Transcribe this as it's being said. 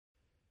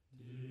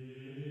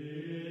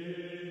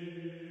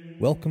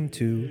Welcome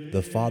to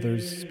The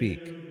Fathers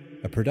Speak,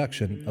 a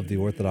production of the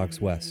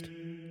Orthodox West.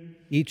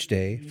 Each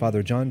day,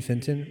 Father John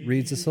Fenton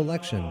reads a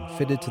selection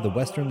fitted to the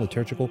Western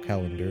liturgical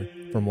calendar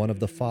from one of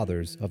the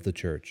Fathers of the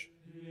Church.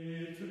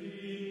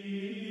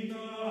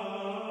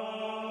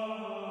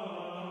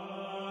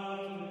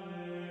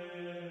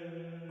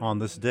 On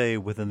this day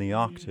within the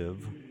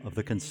octave of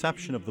the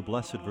conception of the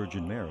Blessed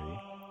Virgin Mary,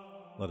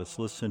 let us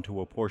listen to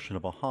a portion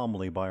of a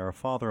homily by our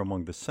Father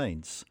among the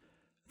Saints,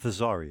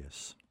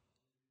 Tharasius.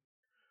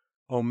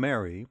 O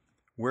Mary,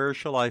 where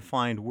shall I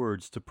find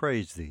words to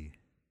praise thee?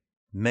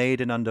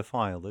 Maiden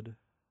undefiled,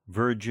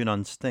 virgin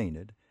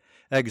unstained,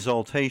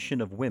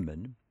 exaltation of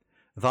women,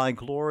 thy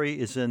glory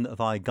is in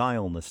thy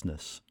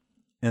guilelessness,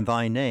 and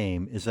thy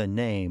name is a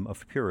name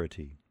of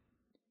purity.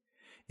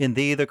 In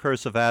thee the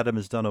curse of Adam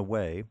is done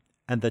away,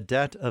 and the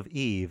debt of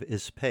Eve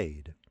is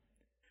paid.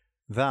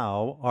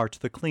 Thou art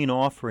the clean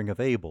offering of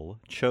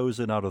Abel,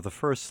 chosen out of the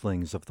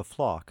firstlings of the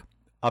flock,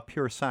 a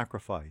pure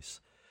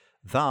sacrifice.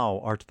 Thou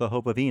art the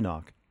hope of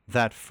Enoch,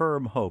 that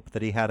firm hope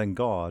that he had in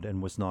God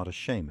and was not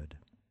ashamed.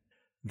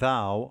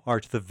 Thou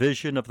art the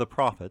vision of the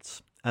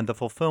prophets, and the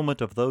fulfillment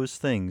of those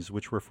things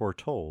which were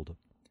foretold.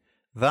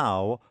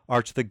 Thou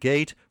art the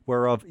gate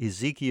whereof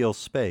Ezekiel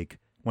spake,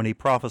 when he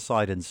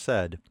prophesied and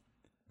said,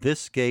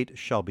 This gate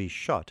shall be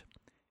shut,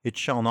 it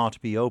shall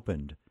not be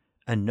opened,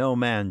 and no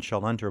man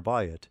shall enter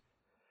by it.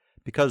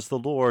 Because the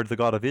Lord, the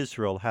God of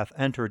Israel, hath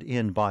entered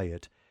in by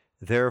it,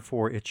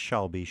 therefore it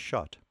shall be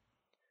shut.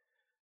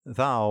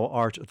 Thou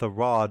art the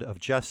rod of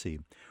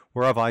Jesse,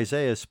 whereof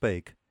Isaiah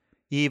spake,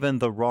 even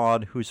the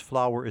rod whose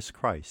flower is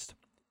Christ,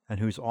 and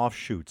whose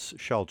offshoots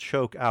shall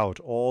choke out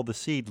all the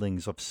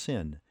seedlings of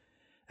sin,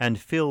 and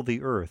fill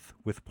the earth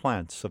with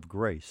plants of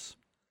grace.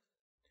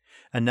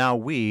 And now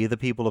we, the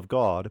people of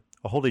God,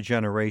 a holy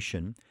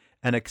generation,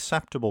 an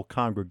acceptable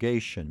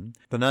congregation,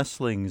 the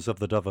nestlings of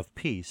the dove of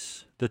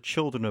peace, the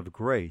children of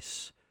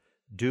grace,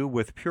 do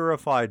with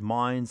purified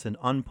minds and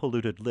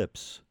unpolluted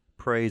lips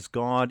praise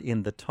God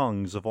in the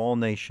tongues of all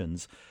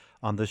nations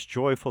on this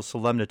joyful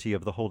solemnity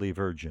of the Holy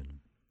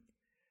Virgin.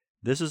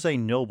 This is a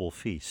noble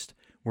feast,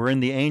 wherein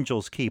the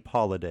angels keep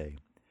holiday,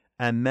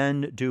 and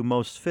men do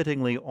most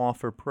fittingly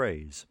offer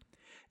praise,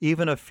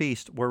 even a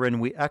feast wherein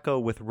we echo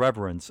with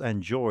reverence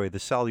and joy the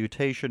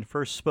salutation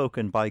first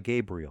spoken by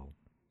Gabriel.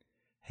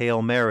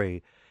 Hail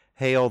Mary,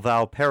 hail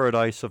thou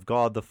paradise of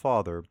God the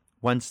Father,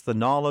 whence the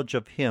knowledge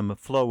of him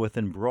floweth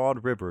in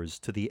broad rivers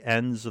to the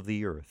ends of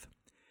the earth.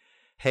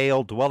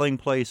 Hail, dwelling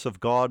place of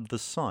God the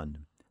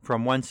Son,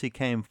 from whence he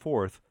came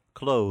forth,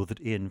 clothed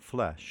in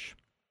flesh.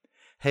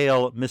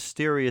 Hail,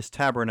 mysterious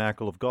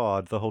tabernacle of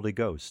God the Holy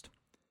Ghost.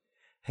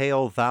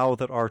 Hail, thou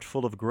that art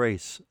full of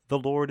grace, the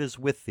Lord is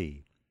with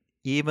thee,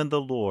 even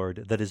the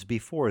Lord that is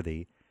before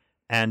thee,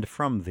 and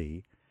from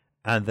thee,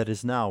 and that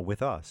is now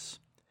with us.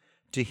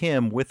 To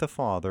him, with the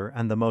Father,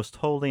 and the most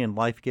holy and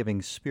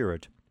life-giving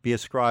Spirit, be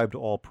ascribed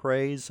all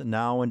praise,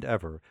 now and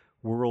ever,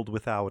 world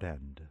without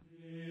end.